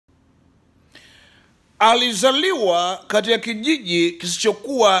Alizaliwa katika kijiji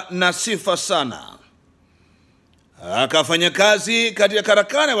kisichokuwa na sifa sana. Akafanya kazi katika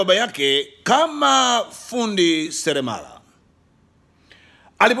karakana ya baba yake kama fundi seremala.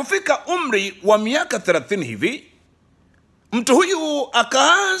 Alipofika umri wa miaka 30 hivi, mtu huyu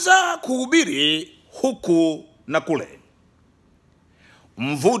akaanza kuhubiri huku na kule.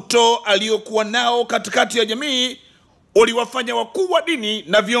 Mvuto aliokuwa nao katikati ya jamii uliwafanya wakuu wa dini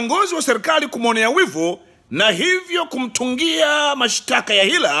na viongozi wa serikali kumwonea wivu, na hivyo kumtungia mashtaka ya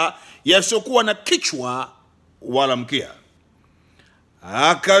hila yasiyokuwa na kichwa wala mkia.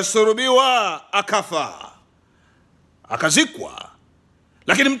 Akasurubiwa, akafa, akazikwa.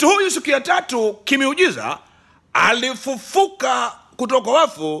 Lakini mtu huyu siku ya 3 kimiujiza alifufuka kutoka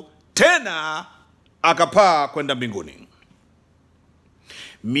wafu, tena akapaa kwenda mbinguni.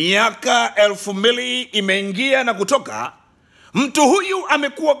 Miaka 2000 imeingia na kutoka. Mtu huyu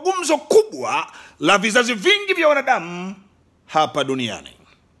amekuwa gumzo kubwa la vizazi vingi vya wanadamu hapa duniani.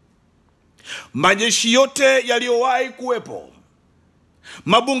 Majeshi yote yaliyowahi kuwepo,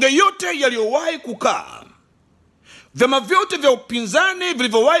 mabunge yote yaliyowahi kukaa, vyama vyote vya upinzani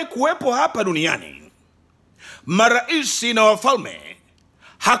vilivyowahi kuwepo hapa duniani, maraisi na wafalme,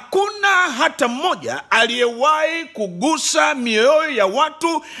 hakuna hata mmoja aliyewahi kugusa mioyo ya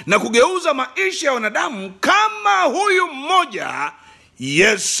watu na kugeuza maisha ya wanadamu kama huyu mmoja,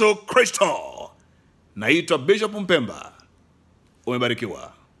 Yesu Kristo. Naitwa Bishop Mpemba.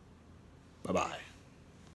 Umebarikiwa. Bye bye.